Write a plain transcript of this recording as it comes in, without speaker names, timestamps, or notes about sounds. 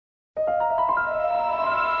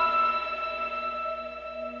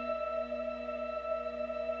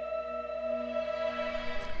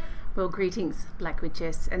Well, greetings, Black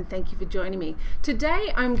Witches, and thank you for joining me.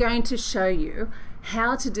 Today I'm going to show you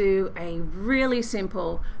how to do a really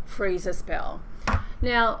simple freezer spell.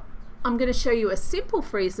 Now, I'm going to show you a simple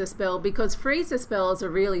freezer spell because freezer spells are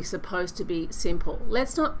really supposed to be simple.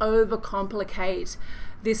 Let's not overcomplicate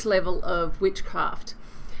this level of witchcraft.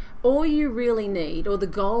 All you really need, or the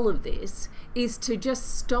goal of this, is to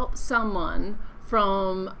just stop someone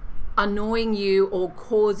from annoying you or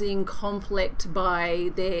causing conflict by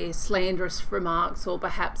their slanderous remarks, or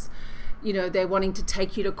perhaps, you know, they're wanting to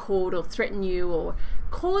take you to court or threaten you or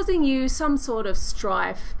causing you some sort of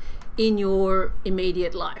strife in your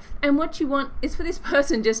immediate life. And what you want is for this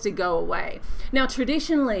person just to go away. Now,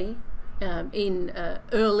 traditionally, in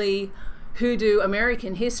early hoodoo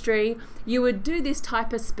American history, you would do this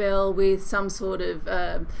type of spell with some sort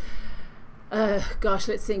of gosh,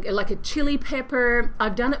 let's think, like a chili pepper.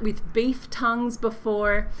 I've done it with beef tongues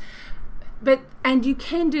before, and you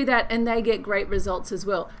can do that and they get great results as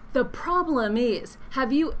well. The problem is,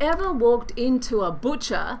 have you ever walked into a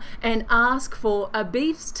butcher and asked for a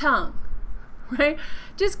beef's tongue? Right?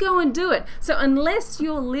 Just go and do it. So unless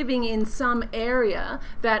you're living in some area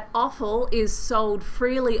that offal is sold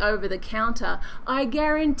freely over the counter, I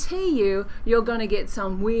guarantee you're going to get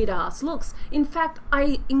some weird ass looks. In fact,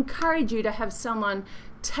 I encourage you to have someone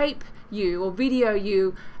tape you or video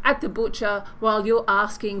you at the butcher while you're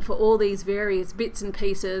asking for all these various bits and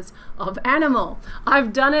pieces of animal.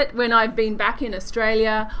 I've done it when I've been back in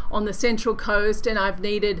Australia on the Central Coast and I've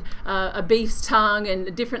needed a beef's tongue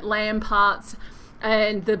and different lamb parts,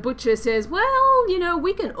 and the butcher says, well, you know,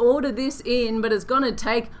 we can order this in, but it's gonna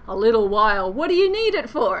take a little while. What do you need it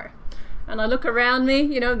for? And I look around me,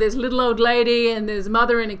 you know, there's little old lady and there's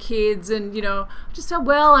mother and her kids, and, you know, I just said,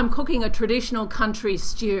 well, I'm cooking a traditional country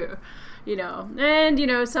stew. You know, and you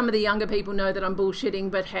know, some of the younger people know that I'm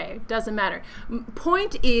bullshitting, but hey, doesn't matter.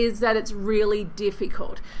 Point is that it's really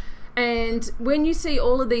difficult. And when you see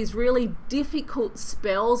all of these really difficult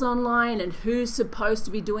spells online and who's supposed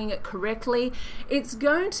to be doing it correctly, it's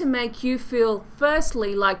going to make you feel,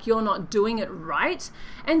 firstly, like you're not doing it right.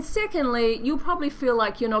 And secondly, you'll probably feel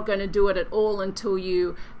like you're not going to do it at all until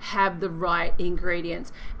you have the right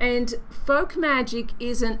ingredients. And folk magic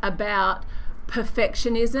isn't about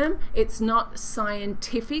perfectionism. It's not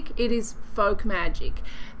scientific. It is folk magic.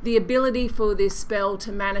 The ability for this spell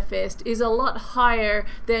to manifest is a lot higher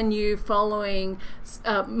than you following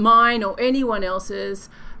mine or anyone else's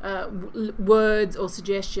words or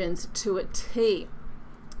suggestions to a T.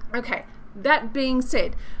 Okay, that being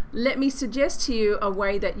said, let me suggest to you a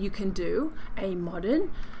way that you can do a modern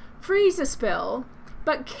freezer spell,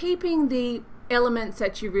 but keeping the elements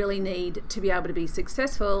that you really need to be able to be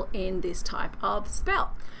successful in this type of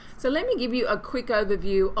spell. So let me give you a quick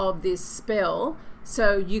overview of this spell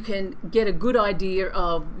so you can get a good idea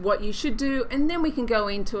of what you should do, and then we can go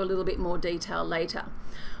into a little bit more detail later.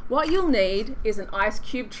 What you'll need is an ice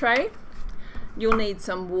cube tray. You'll need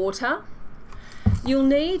some water. You'll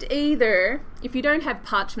need either, if you don't have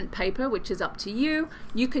parchment paper, which is up to you,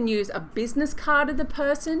 you can use a business card of the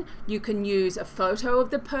person, you can use a photo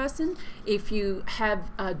of the person. If you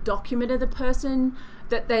have a document of the person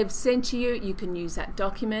that they've sent to you, you can use that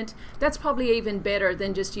document. That's probably even better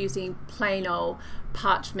than just using plain old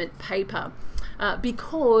parchment paper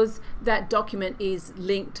because that document is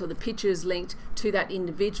linked, or the picture is linked to that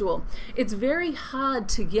individual. It's very hard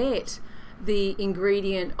to get the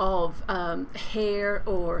ingredient of hair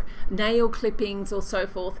or nail clippings or so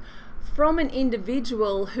forth from an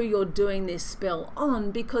individual who you're doing this spell on,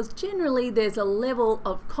 because generally there's a level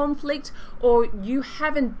of conflict, or you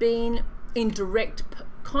haven't been in direct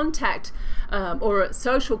contact or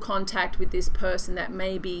social contact with this person that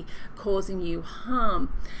may be causing you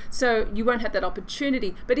harm. So you won't have that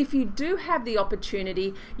opportunity. But if you do have the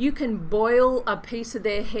opportunity, you can boil a piece of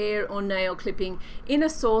their hair or nail clipping in a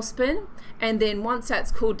saucepan, and then once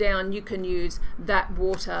that's cooled down, you can use that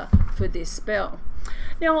water for this spell.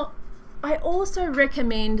 Now, I also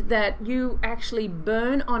recommend that you actually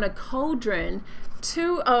burn on a cauldron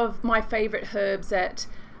 2 of my favorite herbs that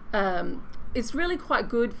it's really quite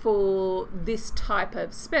good for this type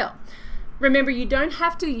of spell. Remember, you don't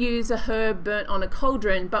have to use a herb burnt on a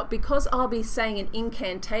cauldron, but because I'll be saying an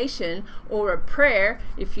incantation or a prayer,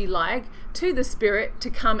 if you like, to the spirit to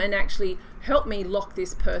come and actually help me lock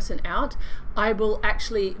this person out, I will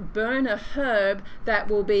actually burn a herb that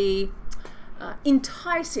will be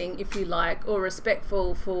enticing, if you like, or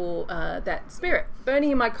respectful for that spirit.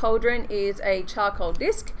 Burning in my cauldron is a charcoal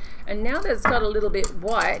disc, and now that it's got a little bit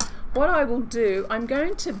white, what I will do, I'm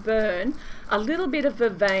going to burn a little bit of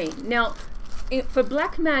vervain. Now, for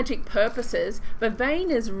black magic purposes, Vervain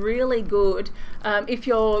is really good if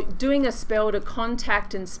you're doing a spell to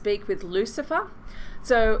contact and speak with Lucifer.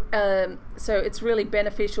 So it's really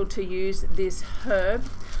beneficial to use this herb.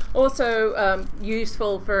 Also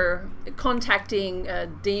useful for contacting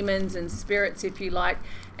demons and spirits, if you like.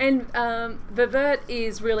 And Vervain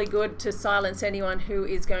is really good to silence anyone who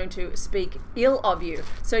is going to speak ill of you.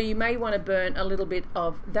 So you may want to burn a little bit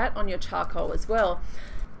of that on your charcoal as well.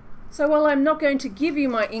 So while I'm not going to give you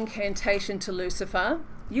my incantation to Lucifer,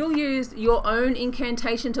 you'll use your own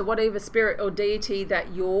incantation to whatever spirit or deity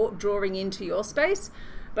that you're drawing into your space.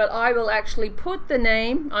 But I will actually put the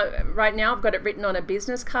name, right now I've got it written on a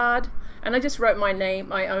business card, and I just wrote my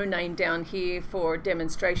own name down here for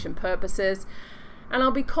demonstration purposes. And I'll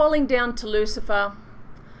be calling down to Lucifer,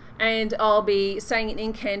 and I'll be saying an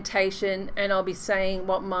incantation, and I'll be saying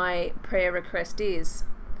what my prayer request is.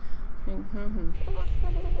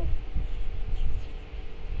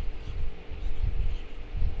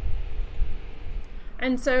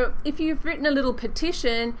 And so if you've written a little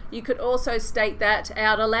petition, you could also state that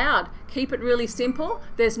out aloud. Keep it really simple.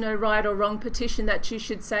 There's no right or wrong petition that you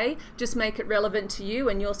should say. Just make it relevant to you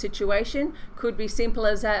and your situation. Could be simple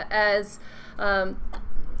as I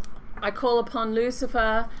call upon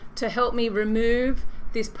Lucifer to help me remove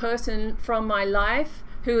this person from my life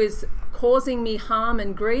who is causing me harm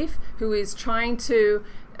and grief, who is trying to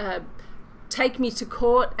take me to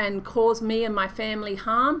court and cause me and my family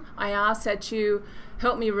harm. I ask that you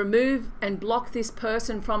help me remove and block this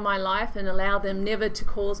person from my life and allow them never to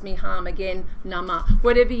cause me harm again. Nama.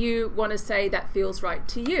 Whatever you want to say that feels right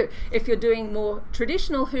to you. If you're doing more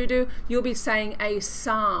traditional hoodoo, you'll be saying a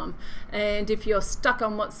psalm. And if you're stuck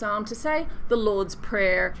on what psalm to say, the Lord's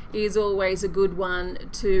Prayer is always a good one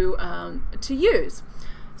to use.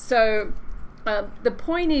 So the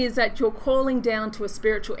point is that you're calling down to a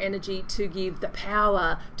spiritual energy to give the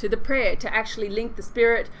power to the prayer, to actually link the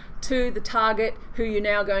spirit to the target who you're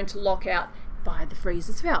now going to lock out by the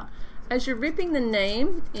freezer spell. As you're ripping the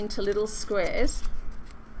name into little squares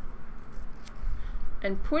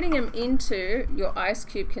and putting them into your ice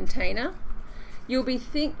cube container, you'll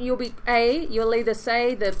either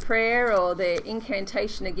say the prayer or the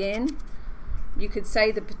incantation again. You could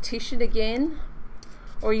say the petition again,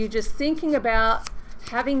 or you're just thinking about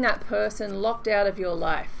having that person locked out of your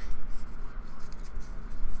life.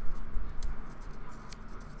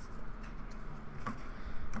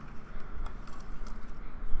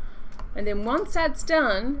 And then once that's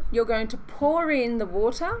done, you're going to pour in the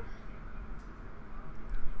water.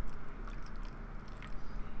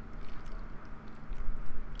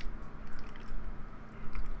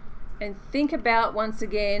 And think about, once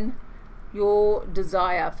again, your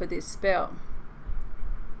desire for this spell.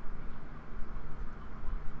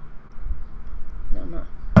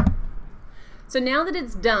 So now that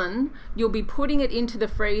it's done, you'll be putting it into the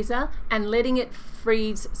freezer and letting it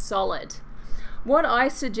freeze solid. What I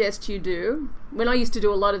suggest you do, when I used to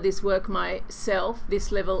do a lot of this work myself,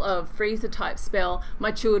 this level of freezer type spell,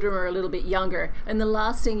 my children were a little bit younger, and the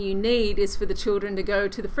last thing you need is for the children to go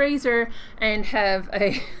to the freezer and have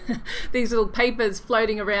these little papers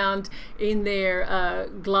floating around in their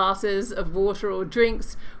glasses of water or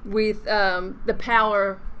drinks with the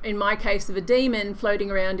power, in my case, of a demon floating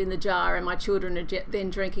around in the jar, and my children are then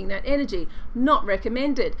drinking that energy. Not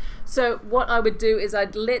recommended. So what I would do is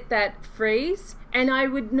I'd let that freeze, and I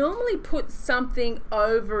would normally put something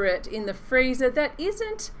over it in the freezer that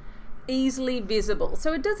isn't easily visible,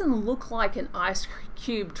 so it doesn't look like an ice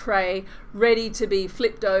cube tray ready to be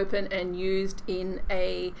flipped open and used in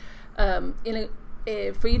for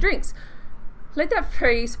your drinks. Let that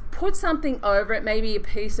freeze, put something over it, maybe a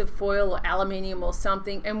piece of foil or aluminium or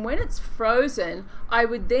something, and when it's frozen, I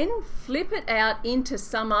would then flip it out into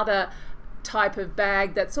some other type of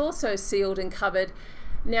bag that's also sealed and covered.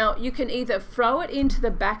 Now, you can either throw it into the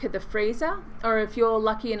back of the freezer, or if you're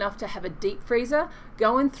lucky enough to have a deep freezer,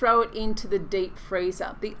 go and throw it into the deep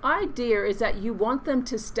freezer. The idea is that you want them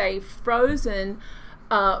to stay frozen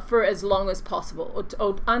for as long as possible,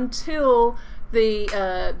 or until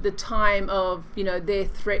the time of their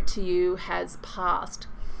threat to you has passed.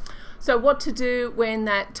 So what to do when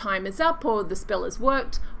that time is up or the spell has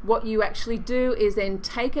worked, what you actually do is then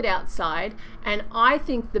take it outside, and I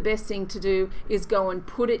think the best thing to do is go and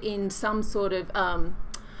put it in some sort of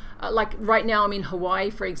like right now I'm in Hawaii,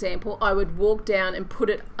 for example. I would walk down and put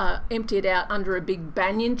it empty it out under a big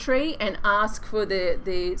banyan tree and ask for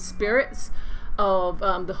the spirits of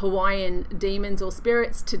the Hawaiian demons or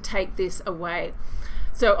spirits to take this away.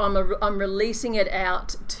 So I'm releasing it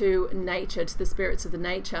out to nature, to the spirits of the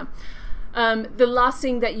nature. The last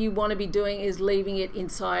thing that you want to be doing is leaving it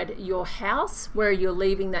inside your house, where you're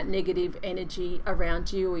leaving that negative energy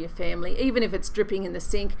around you or your family. Even if it's dripping in the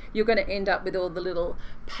sink, you're going to end up with all the little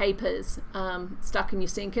papers stuck in your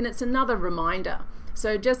sink, and it's another reminder.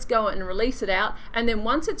 So just go and release it out, and then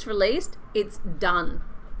once it's released, it's done.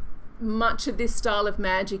 Much of this style of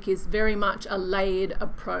magic is very much a layered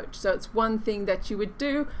approach. So it's one thing that you would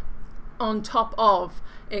do on top of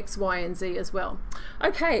X, Y, and Z as well.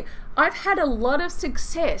 Okay, I've had a lot of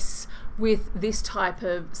success with this type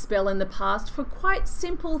of spell in the past for quite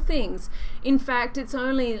simple things. In fact, it's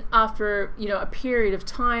only after, you know, a period of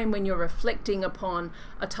time when you're reflecting upon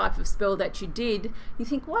a type of spell that you did, you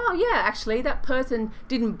think, wow, yeah, actually that person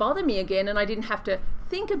didn't bother me again and I didn't have to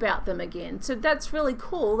think about them again. So that's really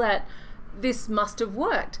cool that this must have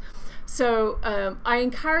worked. So I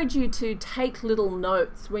encourage you to take little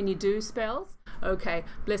notes when you do spells. Okay,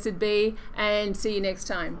 blessed be, and see you next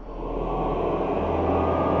time.